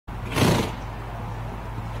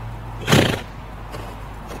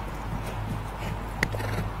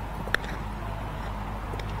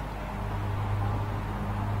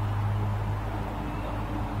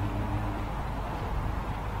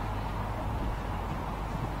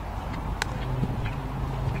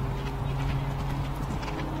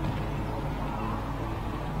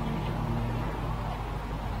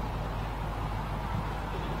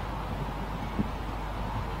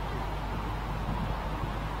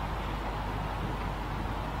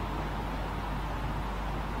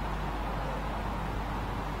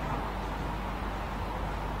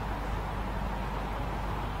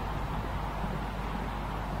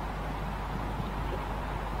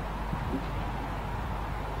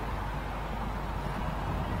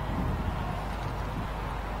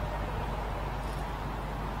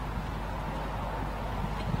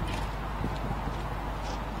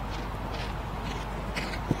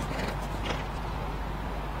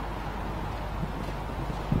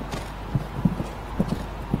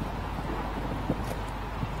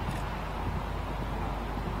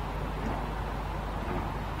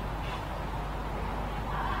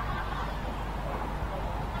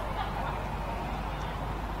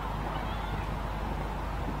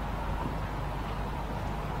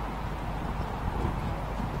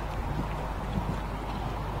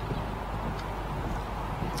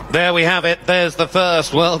There we have it. There's the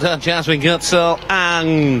first. Well done, Jasmine Gutzel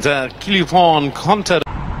and Contador.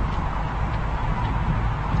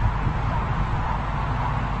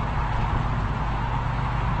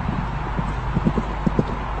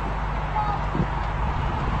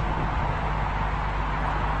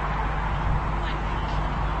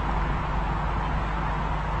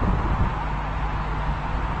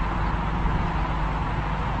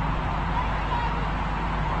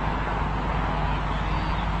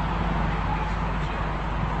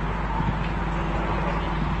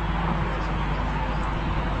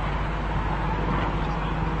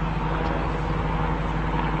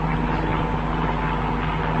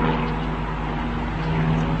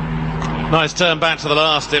 Nice turn back to the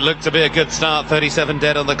last. It looked to be a good start. 37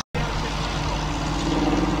 dead on the...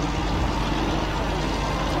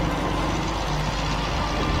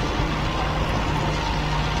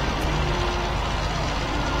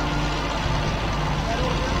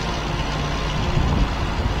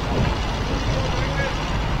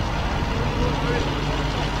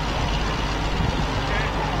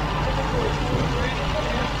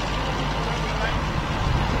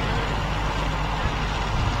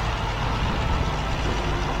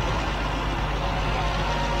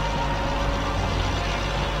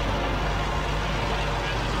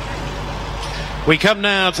 We come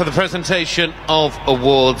now to the presentation of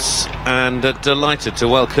awards, and delighted to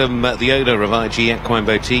welcome the owner of IG Equine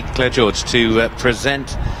Boutique, Claire George, to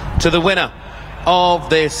present to the winner of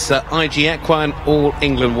this IG Equine All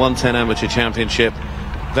England 110 Amateur Championship.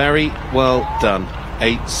 Very well done.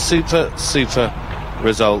 A super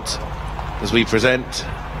result as we present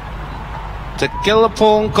to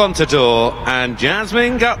Contador and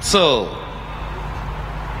Jasmine Gutzel.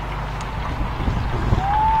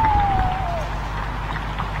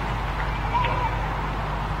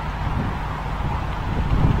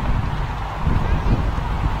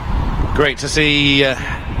 Great to see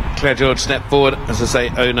Claire George step forward, as I say,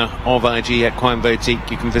 owner of IG Equine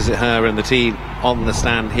Boutique. You can visit her and the team on the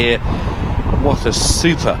stand here. What a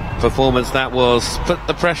super performance that was. Put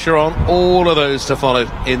the pressure on all of those to follow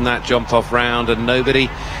in that jump-off round, and nobody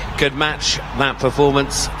could match that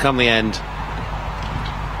performance come the end.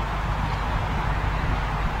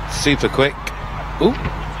 Super quick. Ooh,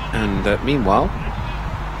 and meanwhile,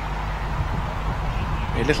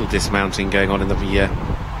 a little dismounting going on in the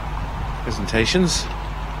presentations.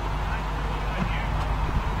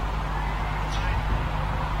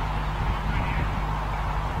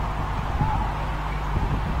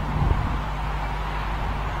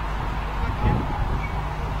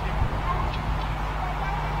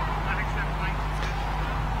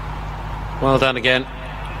 Well done again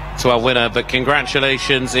to our winner, but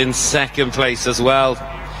congratulations in second place as well.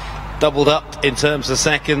 Doubled up in terms of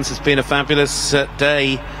seconds. It's been a fabulous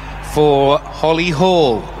day for Holly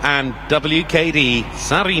Hall and WKD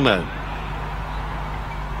Sarimo.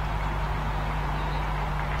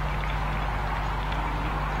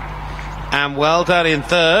 And well done in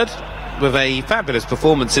third, with a fabulous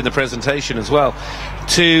performance in the presentation as well,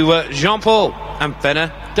 to Jean-Paul and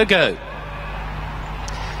Fenner de Go.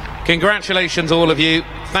 Congratulations all of you.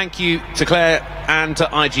 Thank you to Claire and to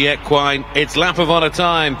IG Equine. It's lap of honour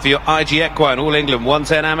time for your IG Equine All England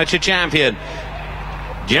 110 Amateur Champion,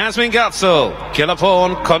 Jasmine Gutzel,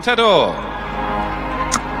 Contador.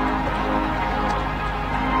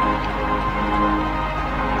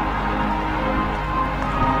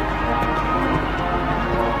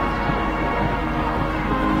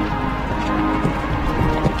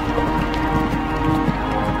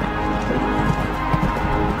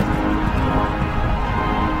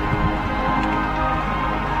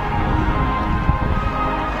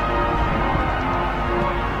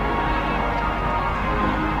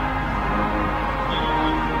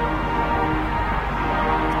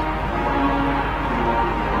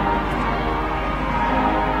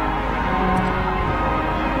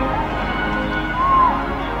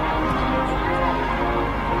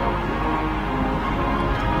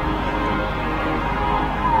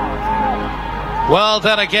 Well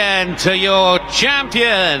done again to your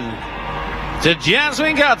champion, to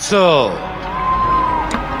Jasmine Gutzel.